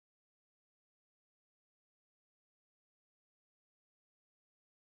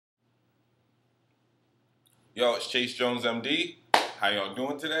Yo, it's Chase Jones, MD. How y'all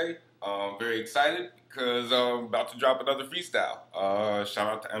doing today? Very excited because I'm about to drop another freestyle. Shout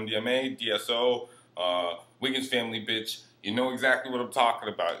out to MDMA, DSO, Wiggins Family Bitch. You know exactly what I'm talking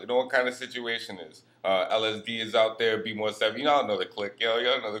about. You know what kind of situation it is. LSD is out there, Be More 7. Y'all know the clique, yo.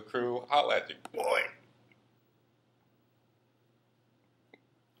 Y'all know the crew. Holla at your boy.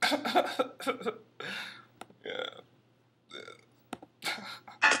 Yeah.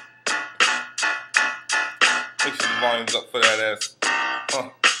 Make sure the volume's up for that ass.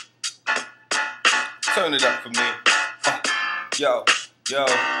 Turn it up for me. Yo.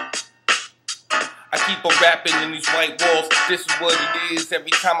 I keep on rapping in these white walls. This is what it is.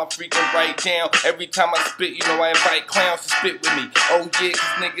 Every time I freaking write down, every time I spit, you know I invite clowns to spit with me. Oh yeah,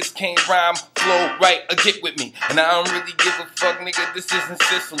 cause niggas can't rhyme, flow right, or get with me. And I don't really give a fuck, nigga, this isn't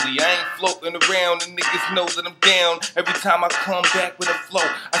Sicily. I ain't floating around and niggas know that I'm down. Every time I come back with a flow,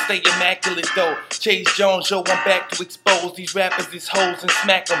 I stay immaculate though. Chase Jones, yo, I'm back to expose these rappers, these hoes, and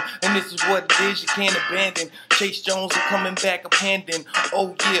smack them. And this is what it is, you can't abandon. Chase Jones, I'm coming back, I'm handing.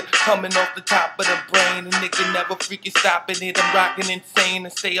 Oh yeah, coming off the top of the brain. A nigga never freaking stopping it. I'm rocking insane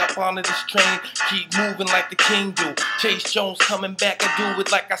and stay up onto this train. Keep moving like the king do. Chase Jones coming back, I do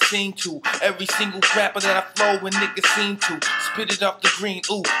it like I seem to. Every single rapper that I flow and niggas seem to. Spit it off the green,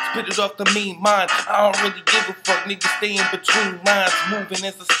 ooh, spit it off the mean mind. I don't really give a fuck, niggas stay in between lines. Moving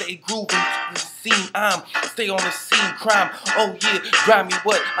as I stay grooving. I'm stay on the scene, crime. Oh yeah, grimy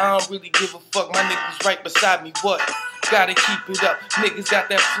what? I don't really give a fuck. My niggas right beside me, what? Gotta keep it up. Niggas got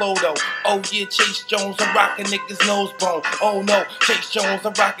that flow though. Oh yeah, Chase Jones, I'm rocking niggas' nose bone. Oh no, Chase Jones,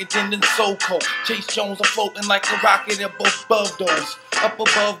 I'm rocking Tendon so cold. Chase Jones, I'm floating like a rocket up above those. Up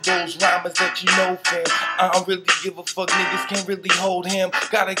above those rhymers that you know, fam. I don't really give a fuck, niggas can't really hold him.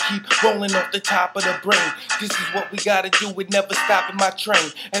 Gotta keep rolling off the top of the brain. This is what we gotta do, it never stopping my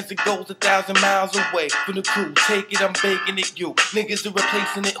train. As it goes 1,000 miles away from the crew. Take it, I'm baking it, you. Niggas are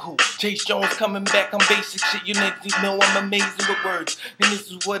replacing it, who? Chase Jones coming back, I'm basic shit. You niggas know I'm amazing with words. And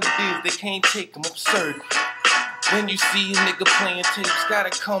this is what it is, they can't take them, absurd. When you see a nigga playing tapes, gotta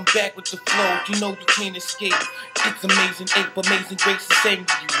come back with the flow, you know you can't escape. It's amazing ape, amazing grace is saving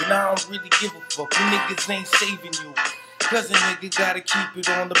you. And I don't really give a fuck, you niggas ain't saving you. Cause a nigga gotta keep it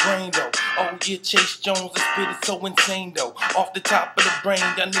on the brain though. Oh yeah, Chase Jones, the spit is so insane though. Off the top of the brain,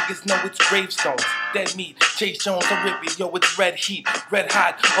 y'all niggas know it's gravestones. Dead meat, Chase Jones, I rip it, yo, it's red heat, red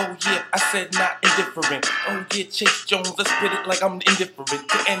hot. Oh yeah, I said not indifferent. Oh yeah, Chase Jones, I spit it like I'm indifferent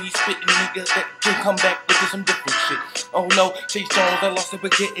to any spitting nigga that can come back with some different shit. Oh no, Chase Jones, I lost it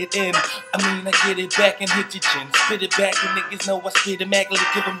but get it in. I mean, I get it back and hit your chin. Spit it back and niggas know I spit immaculate.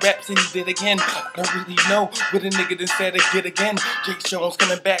 Give him raps and he did again. I don't really know what a nigga done said get again. Chase Jones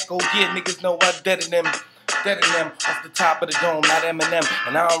coming back, oh yeah, niggas know I deaded them. Deaded them off the top of the dome, not Eminem.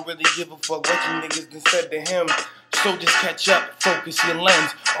 And I don't really give a fuck what you niggas done said to him. So just catch up, focus your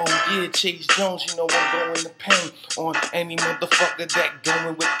lens. Oh yeah, Chase Jones, you know I'm going to pen on any motherfucker that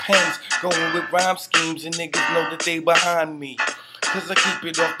going with pens, going with rhyme schemes, and niggas know that they behind me. Cause I keep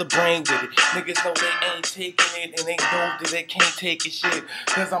it off the brain with it. Niggas know they ain't taking it, and they know that they can't take it shit.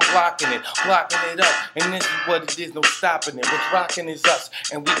 Cause I'm blocking it up. And this is what it is, no stopping it. What's rocking is us,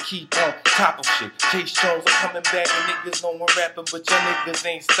 and we keep on top of shit. Chase Jones, I'm coming back, and niggas know I'm rapping, but y'all niggas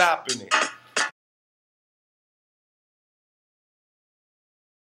ain't stopping it.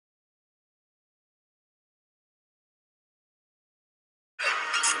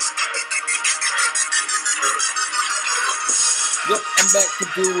 Yep, I'm back to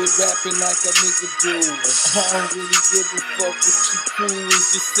do it, rapping like a nigga do. I don't really give a fuck what you crew is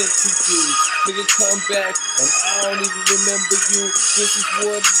just sent to do. Nigga come back, and I don't even remember you. This is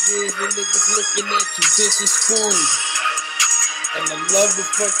what it is, and niggas looking at you. This is food, and I love to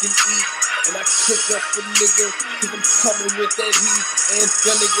fucking eat. And I cook up a nigga, cause I'm coming with that heat. And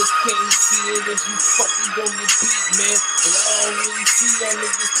y'all niggas can't see it as you fucking on your beat, man. And I don't really see y'all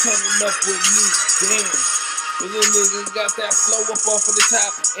niggas coming up with me, damn. But the niggas got that flow up off of the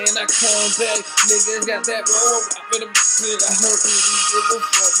top, and I come back, niggas got that roll up in the shit. I don't really give a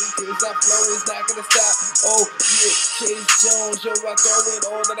fuck because that flow is not gonna stop. Oh yeah, Chase Jones, yo, I throw in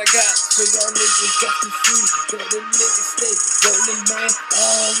all that I got, so y'all niggas got to see that the niggas stay rolling, man. I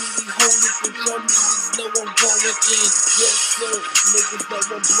don't really hold it, but y'all niggas know I'm going in. Yes sir, niggas know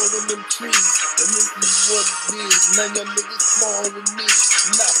I'm blowing them trees, and this is what it is. None y'all niggas smaller than me.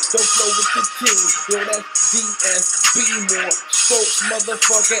 Nah, don't flow with the team, yo, that's DS, be more. Stokes,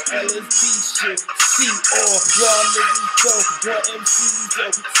 motherfucking LSD shit. See all y'all niggas don't want MCs, yo.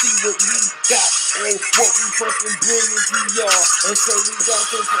 See what we got, oh, what we fucking bringing to y'all. And so we got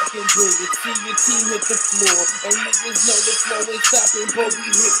to fucking bring it. See your team hit the floor, and niggas know the flow ain't stopping, but we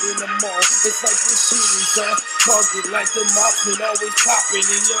hitting them all. It's like this shit is on target, like the marksman always popping,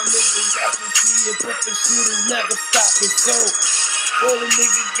 and y'all niggas got to see it, but the shit is never stopping. So all the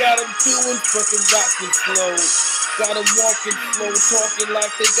niggas got them doing fucking rockin' slow. Got them walking slow, talking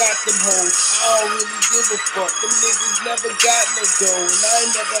like they got them hoes. I don't really give a fuck. Them niggas never got no dough, and I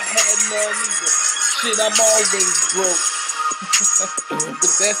ain't never had none either. Shit, I'm always broke.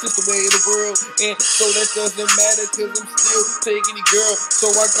 But that's just the way of the world, and so that doesn't matter, cause I'm still taking the girl. So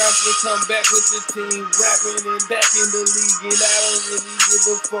I got to come back with the team, rapping and back in the league, and I don't really give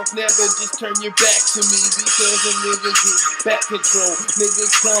a fuck. Never just turn your back to me, because a nigga get back control. Nigga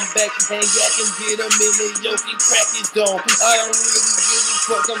come back and yak and get him in the yoke and crack his dome. I don't really give a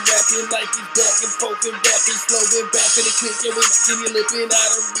fuck. I'm rapping like he's back and forth and rapping slow and back in the click and we're in your lip, and I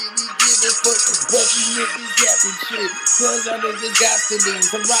don't really give a fuck what you niggas yapping shit, cause y'all niggas got to lose.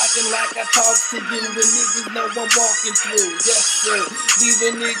 I'm rocking like I talk to you, and niggas know I'm walking through. Yes sir, leave a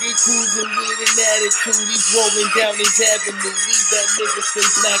nigga cruising with an attitude. He's rolling down his avenue, leave that nigga stay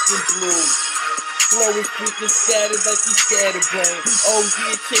black and blue. Flow is freaking scattered like you scatterbrain. Oh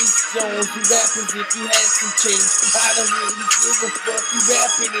yeah, Chase Jones, you rappers if you had some change. I don't really give a fuck, you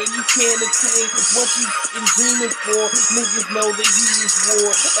rapping and you can't attain what you been dreaming for. Niggas know that he is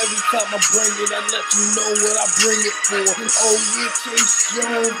war. Every time I bring it, I let you know what I bring it for. Oh yeah, Chase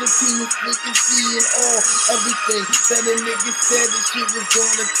Jones, the team is freaking seeing all everything that a nigga said that shit was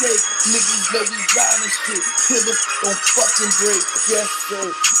gonna take. Niggas know we grinding shit till the don't fucking break. Yes sir,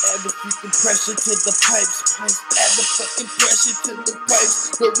 add the freaking pressure to the pipes, add the fucking pressure to the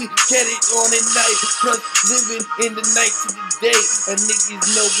pipes, but we get it on at night, cause living in the night to the day, and niggas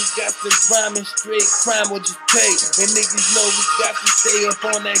know we got to grind and straight, crime will just pay, and niggas know we got to stay up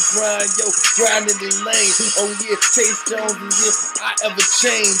on that grind, yo, grinding the lane. Oh yeah, Chase Jones is if I ever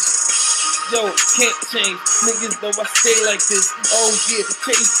change. Yo, can't change, niggas know I stay like this. Oh yeah,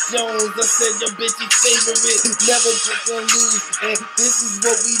 Chase Jones, I said your bitch is favorite, never gonna lose, and this is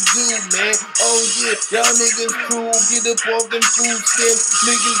what we do, man. Oh yeah, y'all niggas cool, get up off them food stamps.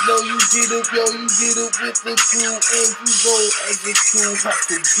 Niggas know you get up, yo, you get up with the crew, and you go as a crew, have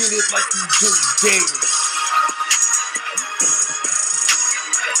to get it like you do, damn.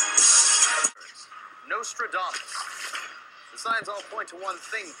 Nostradamus. The signs all point to one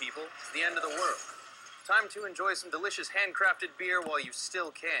thing, people. It's the end of the world. Time to enjoy some delicious handcrafted beer while you still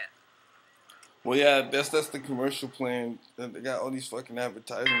can. Well, yeah, that's the commercial plan. They got all these fucking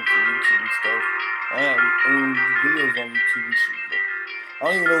advertisements on YouTube and stuff. I mean, videos on YouTube and shit. But I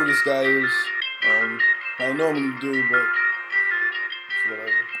don't even know who this guy is. I normally do, but it's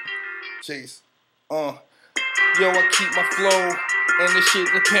whatever. Chase. Yo, I keep my flow. And the shit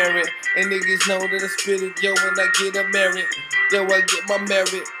apparent, and niggas know that I spit it, yo, and I get a merit, yo, I get my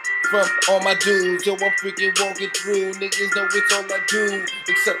merit from all my dudes, yo, I'm freaking walking through, niggas know it's all I do,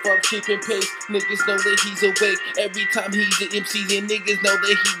 except for I'm keeping pace, niggas know that he's awake, every time he's an MC, and niggas know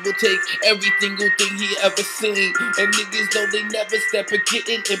that he will take every single thing he ever seen, and niggas know they never step or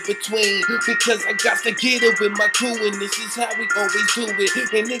getting in between, because I got to get it with my crew, and this is how we always do it,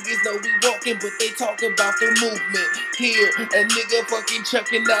 and niggas know we walking, but they talk about the movement, here, and nigga fucking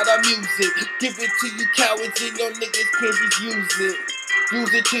checking out our music, give it to you cowards, and your niggas can't just use it.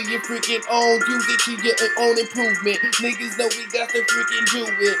 Use it to your freaking own, use it to your own improvement. Niggas know we got to freaking do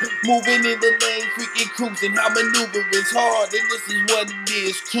it. Moving in the lane, freaking cruising. How maneuver is hard, and this is what it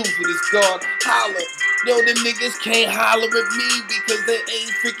is. True for this God, holler. Yo, them niggas can't holler at me because they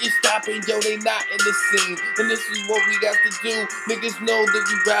ain't freaking stopping. Yo, they not in the scene. And this is what we got to do. Niggas know that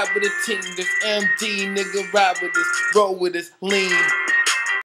we ride with a team. This MD, nigga, ride with us, roll with us, lean.